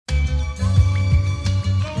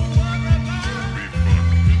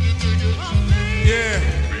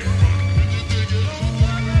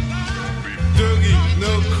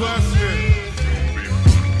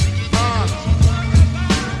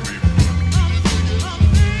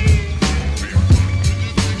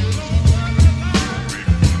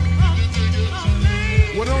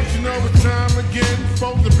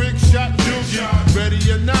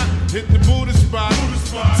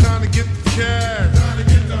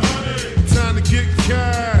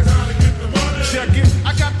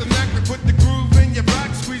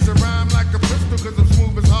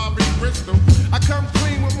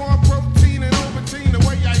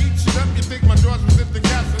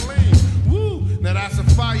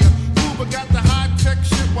got the high-tech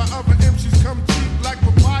shit while other MCs come cheap like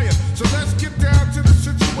papaya. So let's get down to the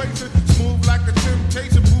situation. Smooth like a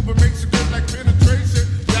temptation. Puba makes it good like penetration.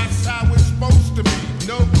 That's how it's supposed to be.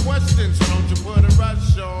 No question, so don't you put a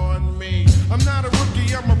rush on me. I'm not a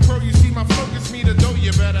rookie, I'm a pro. You see my focus, me to know.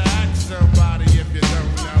 You better ask somebody if you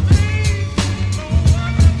don't know.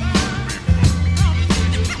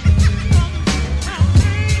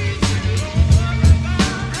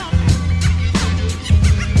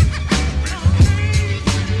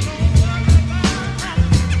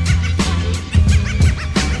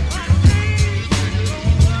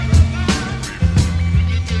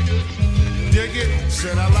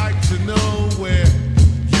 Said I like to know where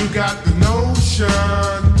you got the notion.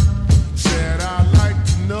 Said I like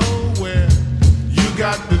to know where you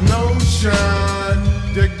got the notion.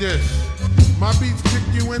 Dig this. My beats kick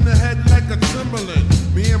you in the head like a Timberland.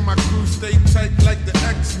 Me and my crew stay tight like the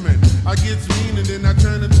X-Men. I get mean and then I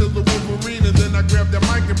turn into the Wolverine. And then I grab the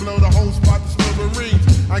mic and blow the whole spot to smithereens.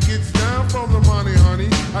 I get down for the money, honey.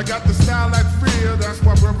 I got the style that's real. That's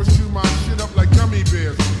why brothers chew my shit up like gummy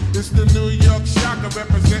bears. It's the New York Shocker,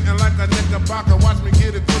 representing like a knickerbocker. Watch me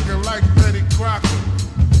get it cooking like Betty Crocker.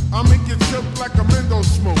 I'll make you choke like a Mendo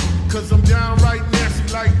smoke, cause I'm downright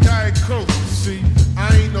nasty like Diet Coke. See,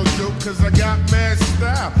 I ain't no joke, cause I got mad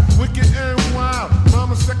style, wicked and wild.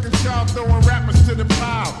 Mama's second child, throwing rappers to the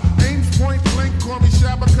pile. Aims point blank, call me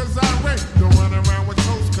Shabba cause I rank. Don't run around with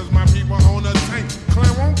toast, cause my people own a tank.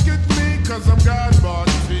 Clan won't get me, cause I'm God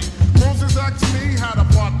boss, see. Moses asked me how to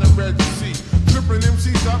part the Red Sea. Tripping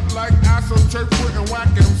MCs up like Asso Church and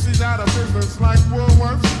whacking MCs out of business like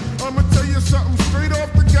Woolworths. I'ma tell you something straight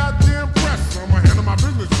off the goddamn press. I'ma handle my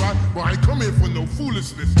business right, but I ain't come here for no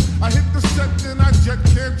foolishness. I hit the set and I jet,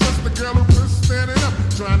 can't trust the girl who been standing up,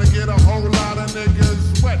 trying to get a whole lot of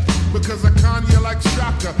niggas wet. Because I con you like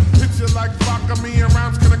Shaka, hit you like Faka, me and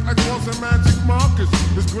rhymes connect like walls and magic markers.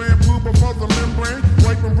 This grand Puba for the membrane,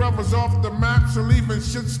 wiping brothers off the maps and leaving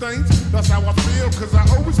shit stains. That's how I feel, cause I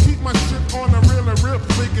always keep my shit on the real and real,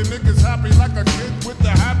 making niggas happy like a kid with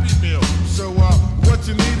the Happy Meal. So what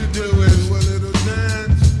you need to do is do a little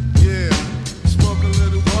dance, yeah, smoke a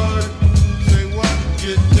little bud. Say what?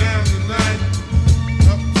 Get down tonight,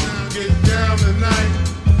 uptown, get down tonight.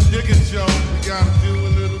 Dig it, Joe. We gotta do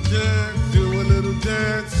a little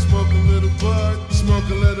dance, smoke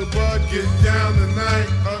a little bud, get down tonight,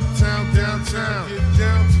 uptown, downtown, get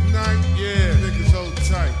down tonight.